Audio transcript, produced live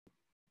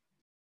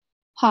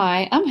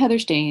Hi, I'm Heather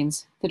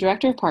Staines, the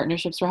Director of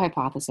Partnerships for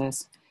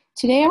Hypothesis.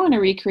 Today I want to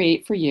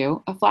recreate for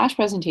you a flash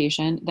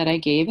presentation that I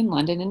gave in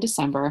London in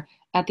December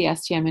at the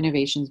STM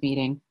Innovations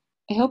meeting.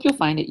 I hope you'll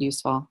find it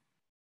useful.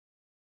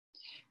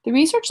 The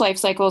research life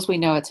cycle as we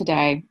know it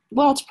today,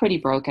 well, it's pretty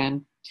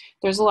broken.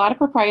 There's a lot of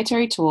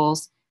proprietary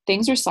tools,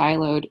 things are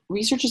siloed,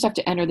 researchers have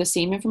to enter the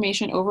same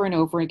information over and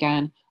over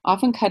again,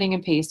 often cutting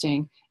and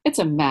pasting. It's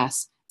a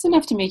mess. It's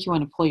enough to make you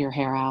want to pull your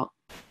hair out.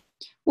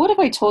 What if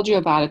I told you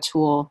about a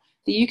tool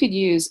that you could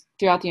use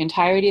throughout the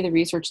entirety of the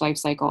research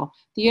lifecycle,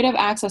 that you'd have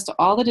access to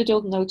all the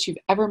digital notes you've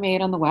ever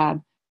made on the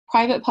web,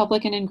 private,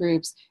 public, and in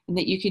groups, and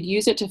that you could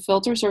use it to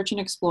filter, search,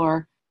 and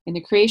explore in the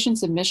creation,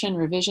 submission,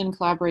 revision,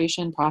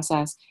 collaboration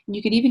process, and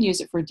you could even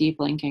use it for deep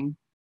linking.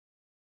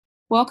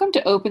 Welcome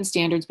to Open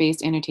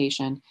Standards-Based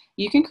Annotation.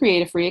 You can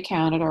create a free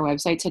account at our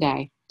website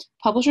today.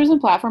 Publishers and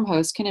platform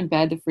hosts can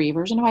embed the free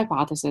version of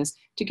Hypothesis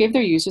to give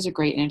their users a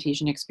great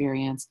annotation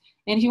experience.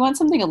 And if you want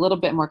something a little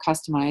bit more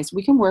customized,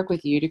 we can work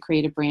with you to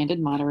create a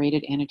branded,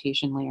 moderated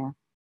annotation layer.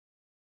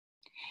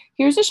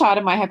 Here's a shot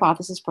of my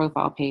Hypothesis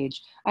profile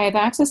page. I have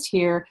access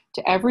here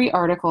to every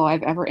article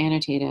I've ever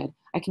annotated.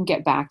 I can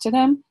get back to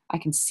them. I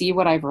can see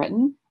what I've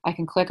written. I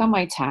can click on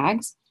my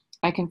tags.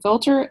 I can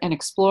filter and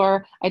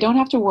explore. I don't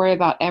have to worry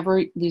about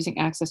ever losing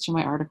access to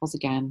my articles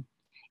again.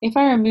 If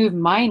I remove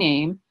my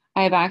name,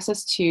 I have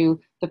access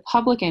to the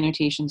public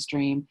annotation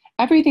stream.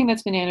 Everything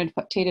that's been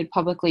annotated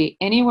publicly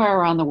anywhere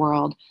around the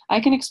world. I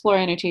can explore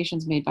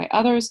annotations made by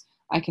others.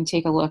 I can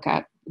take a look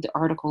at the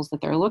articles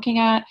that they're looking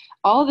at.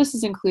 All of this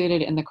is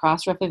included in the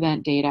Crossref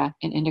event data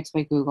and indexed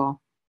by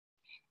Google.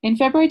 In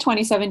February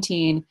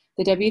 2017,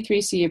 the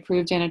W3C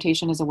approved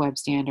annotation as a web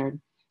standard.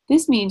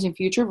 This means in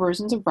future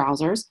versions of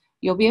browsers,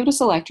 you'll be able to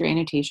select your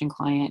annotation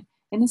client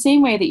in the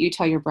same way that you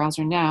tell your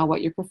browser now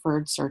what your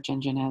preferred search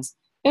engine is.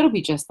 It'll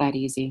be just that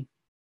easy.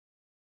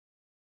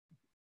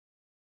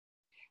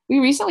 We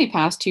recently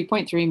passed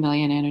 2.3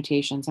 million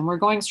annotations, and we're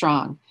going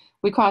strong.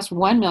 We crossed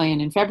 1 million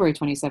in February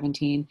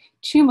 2017,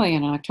 2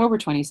 million in October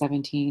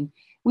 2017.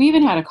 We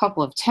even had a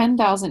couple of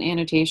 10,000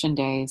 annotation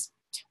days.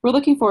 We're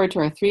looking forward to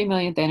our 3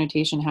 millionth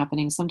annotation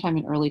happening sometime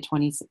in early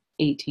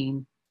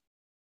 2018.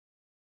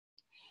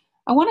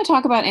 I want to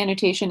talk about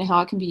annotation and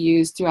how it can be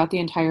used throughout the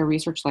entire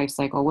research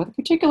lifecycle with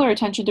particular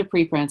attention to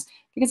preprints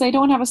because I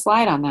don't have a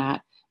slide on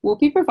that. We'll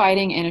be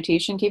providing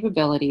annotation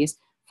capabilities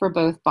for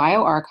both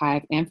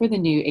bioRxiv and for the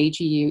new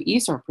AGU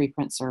eSort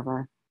preprint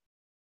server.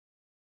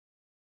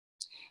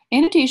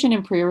 Annotation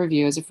in peer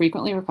review is a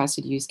frequently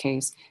requested use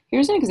case.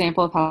 Here's an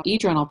example of how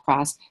eJournal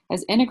Press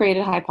has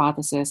integrated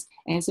Hypothesis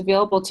and is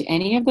available to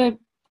any of the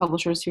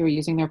publishers who are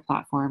using their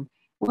platform.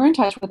 We're in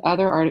touch with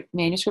other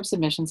manuscript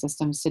submission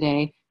systems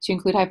today to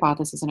include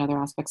Hypothesis and other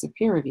aspects of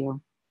peer review.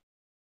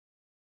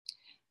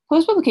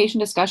 Post-publication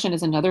discussion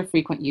is another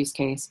frequent use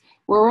case.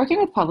 We're working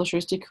with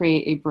publishers to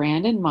create a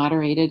branded,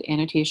 moderated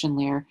annotation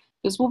layer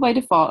visible by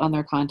default on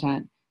their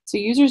content, so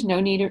users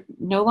no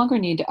longer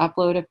need to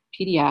upload a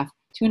PDF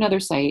to another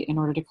site in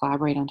order to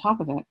collaborate on top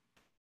of it.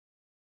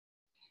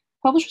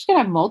 Publishers can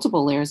have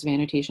multiple layers of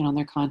annotation on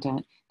their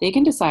content. They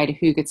can decide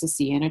who gets to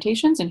see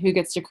annotations and who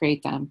gets to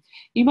create them.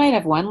 You might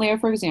have one layer,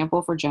 for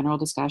example, for general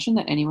discussion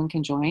that anyone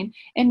can join,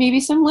 and maybe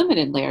some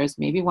limited layers,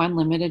 maybe one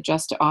limited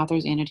just to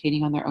authors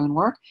annotating on their own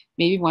work,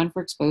 maybe one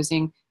for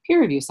exposing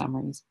peer review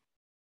summaries.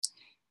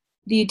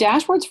 The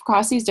dashboards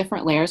across these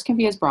different layers can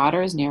be as broad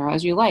or as narrow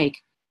as you like.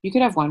 You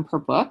could have one per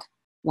book,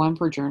 one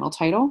per journal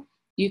title.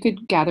 You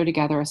could gather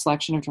together a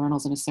selection of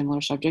journals in a similar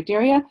subject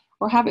area,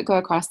 or have it go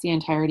across the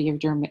entirety of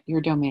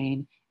your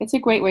domain. It's a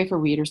great way for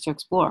readers to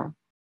explore.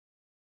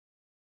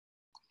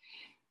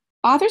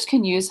 Authors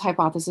can use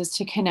Hypothesis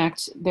to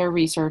connect their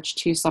research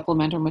to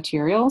supplemental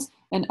materials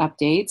and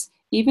updates,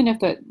 even if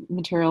the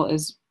material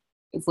is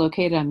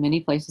located on many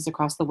places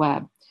across the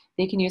web.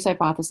 They can use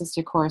Hypothesis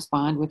to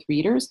correspond with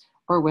readers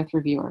or with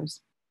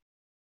reviewers.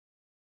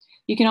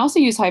 You can also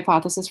use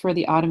Hypothesis for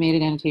the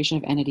automated annotation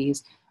of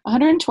entities.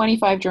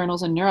 125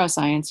 journals in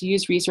neuroscience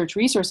use research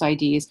resource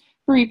IDs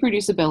for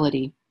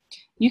reproducibility.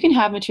 You can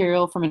have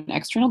material from an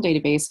external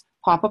database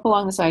pop up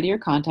along the side of your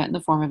content in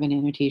the form of an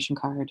annotation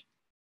card.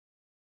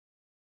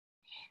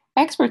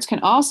 Experts can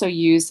also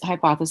use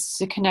Hypothesis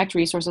to connect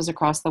resources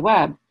across the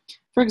web,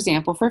 for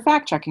example, for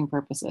fact-checking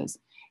purposes.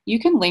 You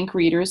can link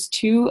readers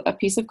to a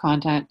piece of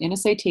content in a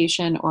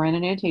citation or in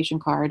an annotation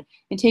card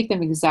and take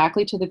them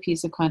exactly to the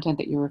piece of content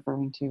that you're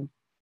referring to.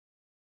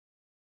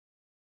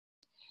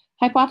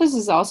 Hypothesis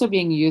is also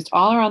being used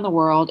all around the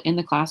world in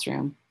the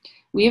classroom.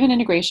 We have an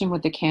integration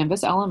with the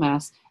Canvas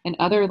LMS and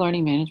other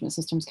learning management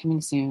systems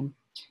coming soon.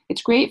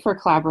 It's great for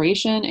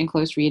collaboration and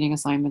close reading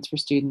assignments for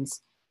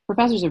students.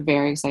 Professors are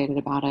very excited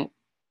about it.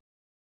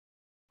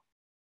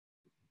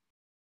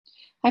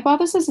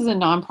 Hypothesis is a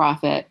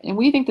nonprofit, and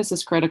we think this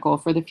is critical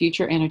for the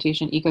future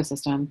annotation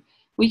ecosystem.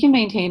 We can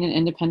maintain an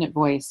independent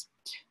voice.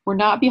 We're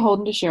not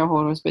beholden to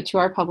shareholders, but to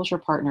our publisher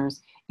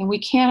partners, and we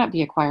cannot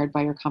be acquired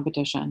by your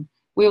competition.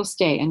 We will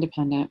stay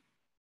independent.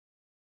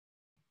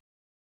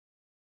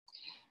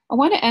 I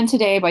want to end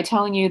today by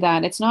telling you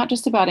that it's not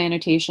just about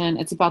annotation,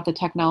 it's about the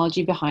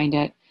technology behind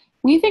it.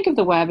 We think of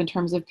the web in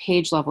terms of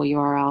page-level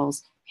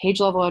URLs,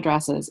 page-level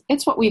addresses.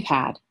 It's what we've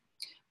had.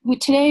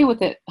 Today, with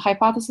the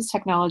hypothesis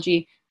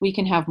technology, we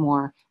can have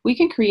more. We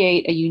can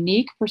create a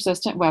unique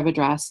persistent web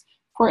address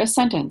for a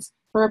sentence,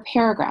 for a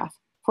paragraph,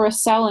 for a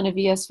cell in a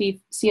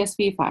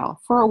CSV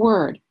file, for a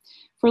word.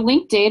 For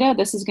linked data,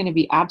 this is going to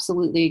be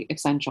absolutely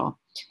essential.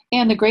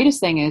 And the greatest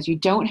thing is you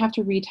don't have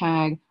to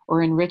retag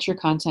or enrich your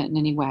content in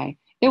any way.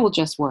 It will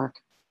just work.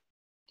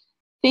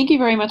 Thank you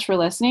very much for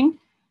listening.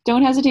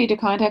 Don't hesitate to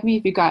contact me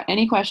if you've got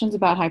any questions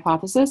about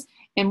hypothesis.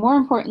 And more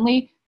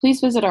importantly,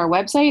 please visit our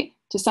website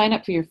to sign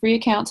up for your free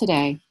account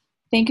today.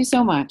 Thank you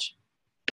so much.